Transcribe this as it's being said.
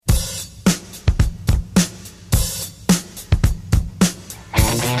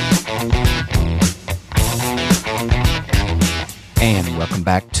Welcome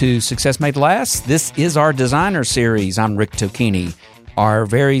back to Success Made Last. This is our designer series. I'm Rick Tocchini. Our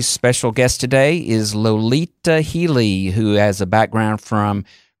very special guest today is Lolita Healy, who has a background from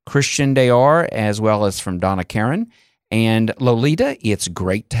Christian Dior as well as from Donna Karan. And Lolita, it's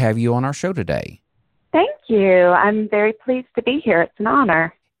great to have you on our show today. Thank you. I'm very pleased to be here. It's an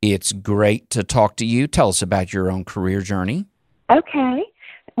honor. It's great to talk to you. Tell us about your own career journey. Okay.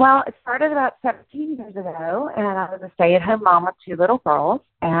 Well, it started about 17 years ago, and I was a stay-at-home mom with 2 little girls,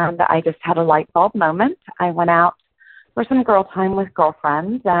 and I just had a light bulb moment. I went out for some girl time with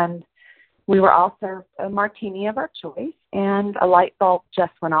girlfriends, and we were all served a martini of our choice, and a light bulb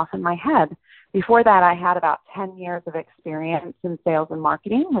just went off in my head. Before that, I had about 10 years of experience in sales and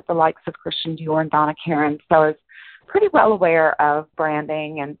marketing with the likes of Christian Dior and Donna Karan, so I was pretty well aware of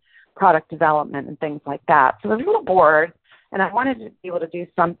branding and product development and things like that. So I was a little bored, and I wanted to be able to do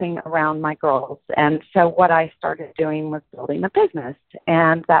something around my girls. And so what I started doing was building a business.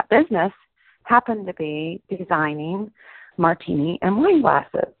 And that business happened to be designing martini and wine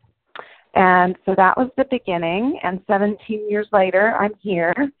glasses. And so that was the beginning. And 17 years later, I'm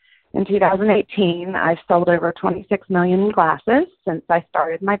here. In 2018, I've sold over 26 million glasses since I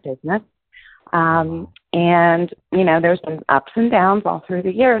started my business. And, you know, there's been ups and downs all through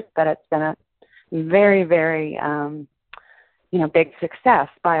the years, but it's been a very, very big success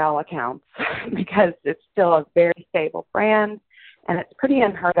by all accounts because it's still a very stable brand, and it's pretty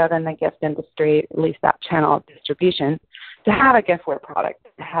unheard of in the gift industry, at least that channel of distribution, to have a giftware product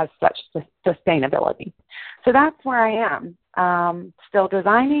that has such sustainability. So that's where I am. Still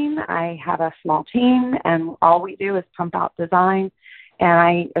designing. I have a small team, and all we do is pump out design, and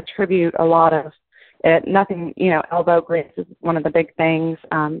I attribute a lot of it. Nothing, elbow grease is one of the big things,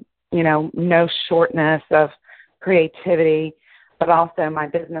 no shortness of creativity, but also my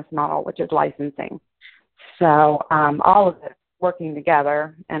business model, which is licensing. So all of it working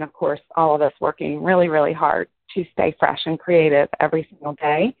together, and of course, all of us working really, really hard to stay fresh and creative every single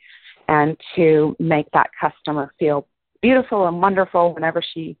day and to make that customer feel beautiful and wonderful whenever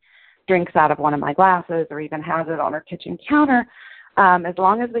she drinks out of one of my glasses or even has it on her kitchen counter. As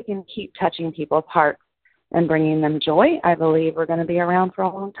long as we can keep touching people's hearts and bringing them joy, I believe we're going to be around for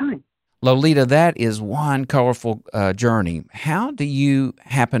a long time. Lolita, that is one colorful journey. How do you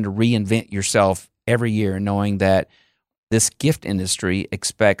happen to reinvent yourself every year knowing that this gift industry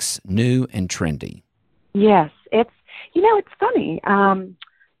expects new and trendy? Yes, it's funny.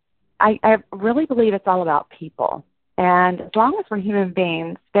 I really believe it's all about people. And as long as we're human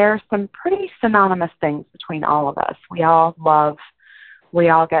beings, there are some pretty synonymous things between all of us. We all love, we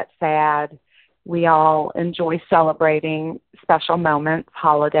all get sad, we all enjoy celebrating special moments,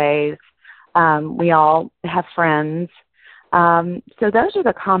 holidays. We all have friends. So those are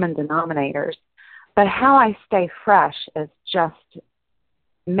the common denominators. But how I stay fresh is just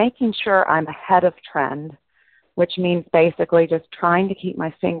making sure I'm ahead of trend, which means basically just trying to keep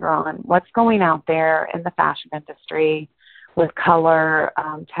my finger on what's going out there in the fashion industry with color,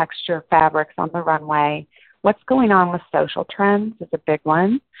 texture, fabrics on the runway. What's going on with social trends is a big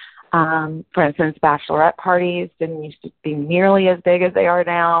one. For instance, bachelorette parties didn't used to be nearly as big as they are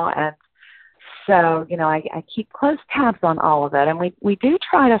now. And so, I keep close tabs on all of it. And we do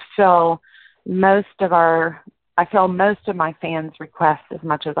try to fill most of my fans' requests as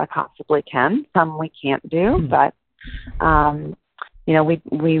much as I possibly can. Some we can't do, but,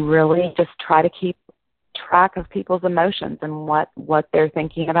 we really just try to keep track of people's emotions and what they're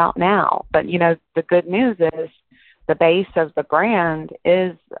thinking about now. But, the good news is the base of the brand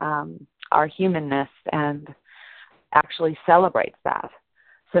is our humanness and actually celebrates that.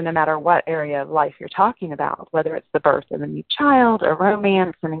 So no matter what area of life you're talking about, whether it's the birth of a new child, a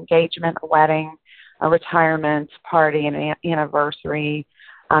romance, an engagement, a wedding, a retirement party, an anniversary,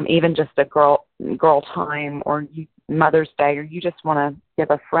 even just a girl time or Mother's Day, or you just want to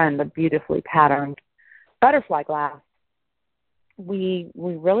give a friend a beautifully patterned butterfly glass, we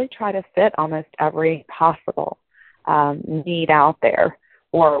really try to fit almost every possible need out there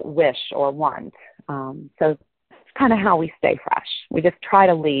or wish or want. So it's kind of how we stay fresh. We just try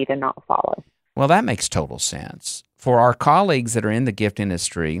to lead and not follow. Well, that makes total sense. For our colleagues that are in the gift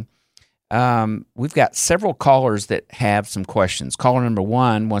industry, we've got several callers that have some questions. Caller number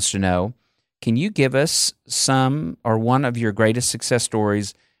 1 wants to know, can you give us some or one of your greatest success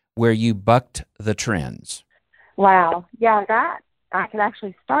stories where you bucked the trends? Wow. Yeah, that I could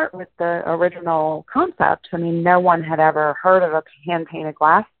actually start with the original concept. I mean, no one had ever heard of a hand-painted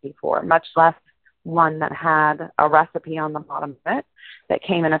glass before, much less one that had a recipe on the bottom of it that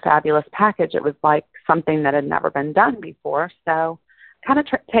came in a fabulous package. It was like something that had never been done before. So kind of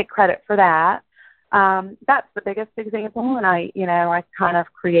take credit for that. That's the biggest example. And I have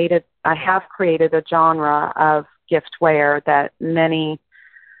created a genre of giftware that many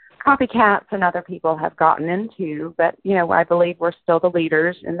copycats and other people have gotten into, but, I believe we're still the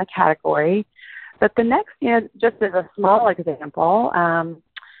leaders in the category. But the next, just as a small example,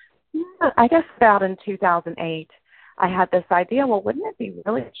 I guess about in 2008, I had this idea, well, wouldn't it be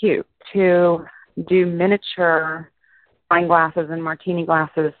really cute to do miniature wine glasses and martini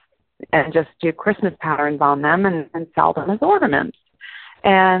glasses and just do Christmas patterns on them and sell them as ornaments?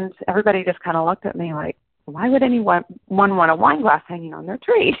 And everybody just kind of looked at me like, why would anyone want a wine glass hanging on their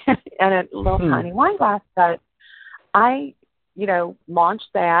tree and a little tiny wine glass? But I, launched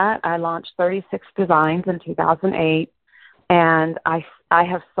that. I launched 36 designs in 2008, and I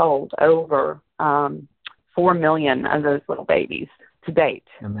have sold over 4 million of those little babies to date.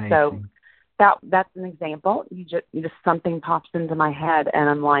 Amazing. So that's an example. You just something pops into my head, and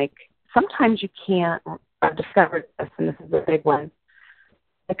I'm like, sometimes you can't. I've discovered this, and this is a big one.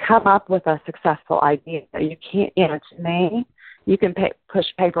 To come up with a successful idea, you can't. To me, you can push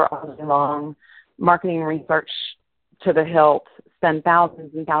paper all day long, marketing research to the hilt, spend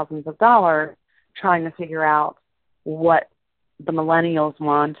thousands and thousands of dollars trying to figure out what the millennials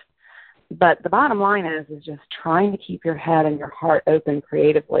want. But the bottom line is just trying to keep your head and your heart open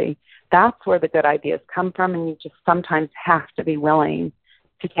creatively. That's where the good ideas come from, and you just sometimes have to be willing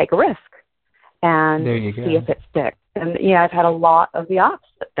to take a risk and see if it sticks. And I've had a lot of the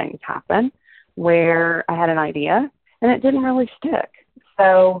opposite things happen where I had an idea and it didn't really stick.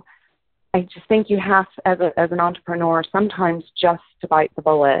 So I just think you have to, as an entrepreneur, sometimes just to bite the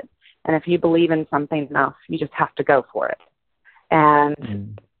bullet. And if you believe in something enough, you just have to go for it.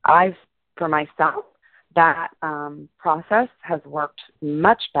 And for myself, that process has worked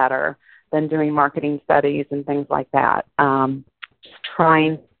much better than doing marketing studies and things like that. Just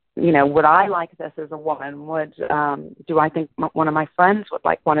trying, would I like this as a woman? Do I think one of my friends would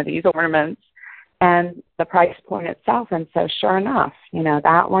like one of these ornaments? And the price point itself. And so sure enough,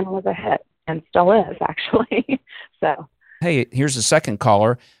 that one was a hit and still is actually. So, hey, here's a second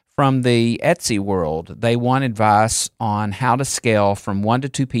caller from the Etsy world. They want advice on how to scale from 1 to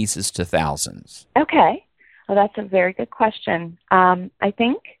 2 pieces to thousands. Okay. Well, that's a very good question. I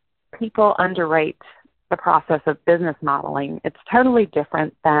think people underrate the process of business modeling. It's totally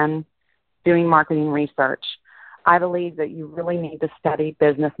different than doing marketing research. I believe that you really need to study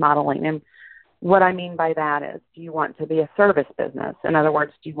business modeling. And what I mean by that is, do you want to be a service business? In other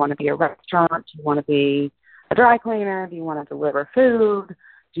words, do you want to be a restaurant? Do you want to be a dry cleaner? Do you want to deliver food?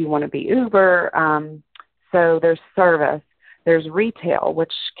 Do you want to be Uber? So there's service. There's retail,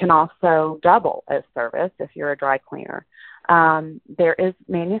 which can also double as service if you're a dry cleaner. There is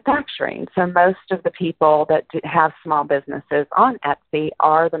manufacturing. So most of the people that have small businesses on Etsy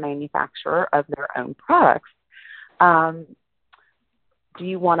are the manufacturer of their own products. Do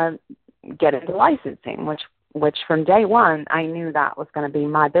you want to get into licensing, which from day one, I knew that was going to be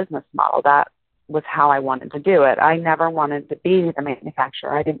my business model. That was how I wanted to do it. I never wanted to be the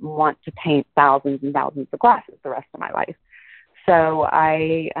manufacturer. I didn't want to paint thousands and thousands of glasses the rest of my life. So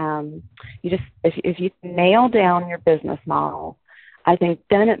if you nail down your business model, I think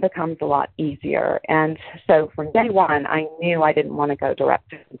then it becomes a lot easier. And so from day one, I knew I didn't want to go direct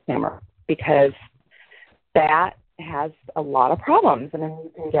to consumer because that has a lot of problems. And then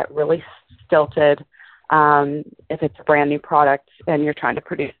you can get really stilted if it's a brand new product and you're trying to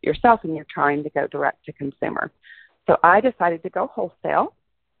produce it yourself and you're trying to go direct to consumer. So I decided to go wholesale.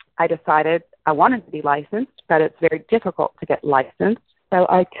 I decided I wanted to be licensed, but it's very difficult to get licensed. So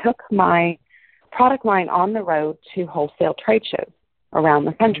I took my product line on the road to wholesale trade shows around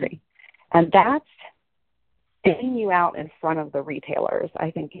the country. And that's getting you out in front of the retailers, I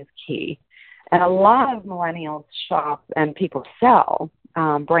think, is key. And a lot of millennials shop and people sell,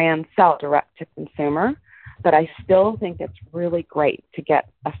 brands sell direct to consumer, but I still think it's really great to get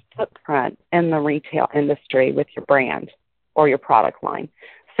a footprint in the retail industry with your brand or your product line.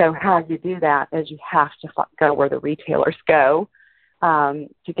 So how you do that is you have to go where the retailers go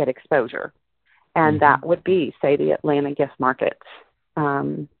to get exposure. And that would be, say, the Atlanta gift market.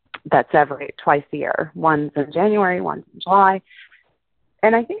 That's twice a year. One's in January, one's in July.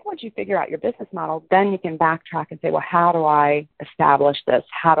 And I think once you figure out your business model, then you can backtrack and say, well, how do I establish this?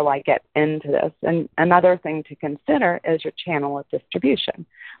 How do I get into this? And another thing to consider is your channel of distribution.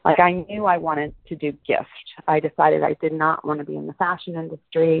 Like I knew I wanted to do gift. I decided I did not want to be in the fashion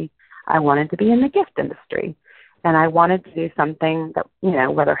industry. I wanted to be in the gift industry. And I wanted to do something that,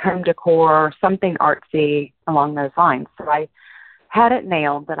 whether home decor or something artsy along those lines. So I had it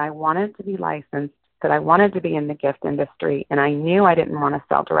nailed that I wanted to be licensed, that I wanted to be in the gift industry, and I knew I didn't want to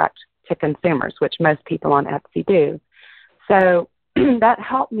sell direct to consumers, which most people on Etsy do. So that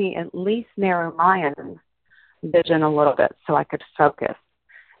helped me at least narrow my own vision a little bit so I could focus.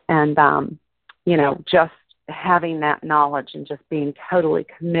 And, just having that knowledge and just being totally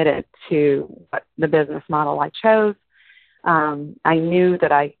committed to the business model I chose, I knew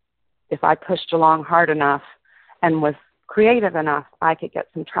that if I pushed along hard enough and was creative enough, I could get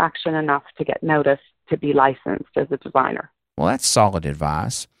some traction enough to get noticed to be licensed as a designer. Well, that's solid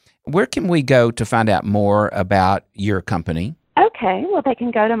advice. Where can we go to find out more about your company? Okay, well, they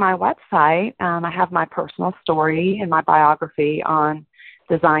can go to my website. I have my personal story and my biography on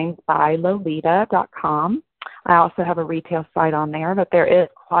designsbylolita.com. I also have a retail site on there, but there is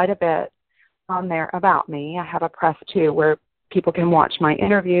quite a bit on there about me. I have a press, too, where people can watch my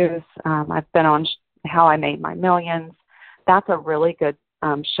interviews. I've been on How I Made My Millions. That's a really good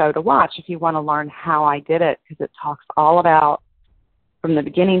show to watch if you want to learn how I did it, because it talks all about from the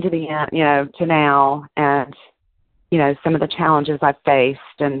beginning to the end, to now, and some of the challenges I've faced,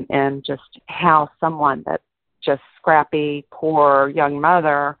 and just how someone that's just scrappy, poor young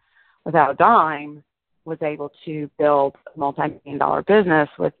mother without a dime was able to build a multi-million-dollar business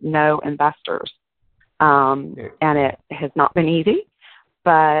with no investors. And it has not been easy,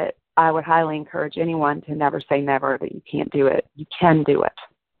 but I would highly encourage anyone to never say never, that you can't do it. You can do it.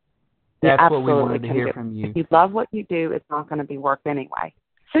 That's what we wanted to hear from you. If you love what you do, it's not going to be work anyway.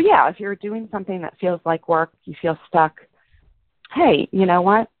 So, yeah, if you're doing something that feels like work, you feel stuck, hey, you know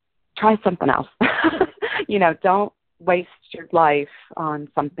what? Try something else. Don't waste your life on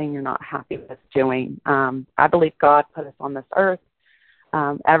something you're not happy with doing. I believe God put us on this earth.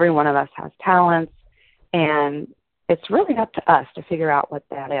 Every one of us has talents, and it's really up to us to figure out what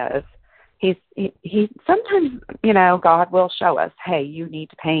that is. He sometimes, God will show us, hey, you need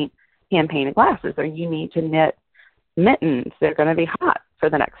to paint hand-painted glasses, or you need to knit mittens. They're going to be hot for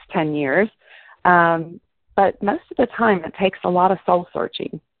the next 10 years. But most of the time, it takes a lot of soul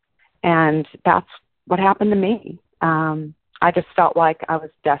searching. And that's what happened to me. I just felt like I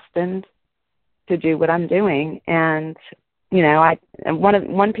was destined to do what I'm doing. And,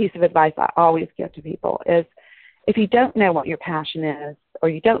 one piece of advice I always give to people is, if you don't know what your passion is, or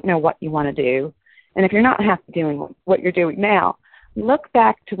you don't know what you want to do, and if you're not happy doing what you're doing now, look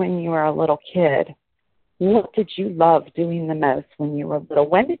back to when you were a little kid. What did you love doing the most when you were little?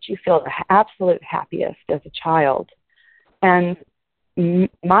 When did you feel the absolute happiest as a child? And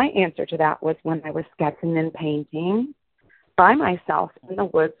my answer to that was when I was sketching and painting by myself in the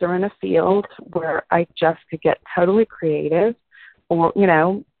woods or in a field, where I just could get totally creative, or,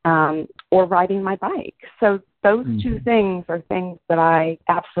 or riding my bike. So those two things are things that I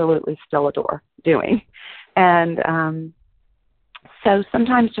absolutely still adore doing. And so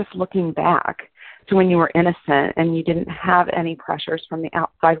sometimes just looking back to when you were innocent and you didn't have any pressures from the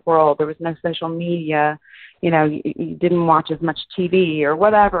outside world, there was no social media, you didn't watch as much TV or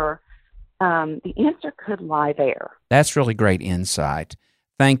whatever, the answer could lie there. That's really great insight.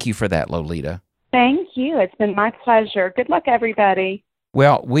 Thank you for that, Lolita. Thank you. It's been my pleasure. Good luck, everybody.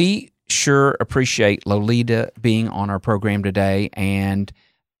 Well, we sure appreciate Lolita being on our program today, and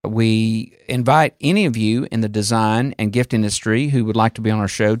we invite any of you in the design and gift industry who would like to be on our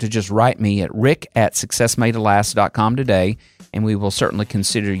show to just write me at rick@successmadealast.com today, and we will certainly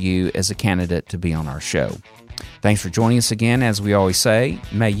consider you as a candidate to be on our show. Thanks for joining us again. As we always say,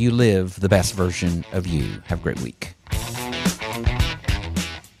 may you live the best version of you. Have a great week.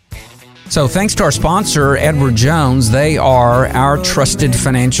 So thanks to our sponsor, Edward Jones. They are our trusted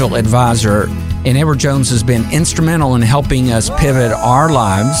financial advisor. And Edward Jones has been instrumental in helping us pivot our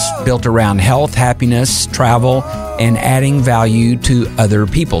lives built around health, happiness, travel, and adding value to other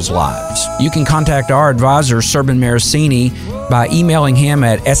people's lives. You can contact our advisor, Serban Maracini, by emailing him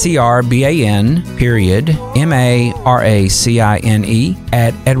at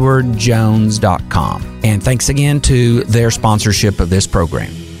serban_maracine@edwardjones.com. And thanks again to their sponsorship of this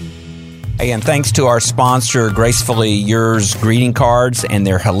program. And thanks to our sponsor, Gracefully Yours greeting cards and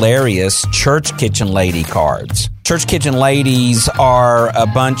their hilarious Church Kitchen Lady cards. Church Kitchen Ladies are a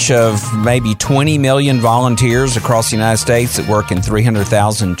bunch of maybe 20 million volunteers across the United States that work in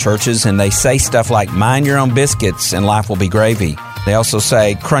 300,000 churches, and they say stuff like, mind your own biscuits and life will be gravy. They also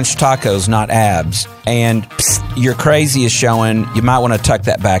say, crunch tacos, not abs. And your crazy is showing, you might want to tuck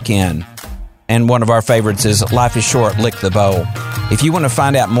that back in. And one of our favorites is, life is short, lick the bowl. If you want to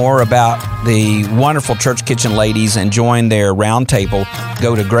find out more about the wonderful Church Kitchen Ladies and join their roundtable,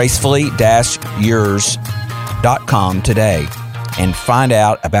 go to gracefully-yours.com today and find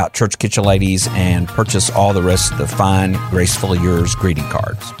out about Church Kitchen Ladies and purchase all the rest of the fine Gracefully Yours greeting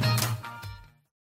cards.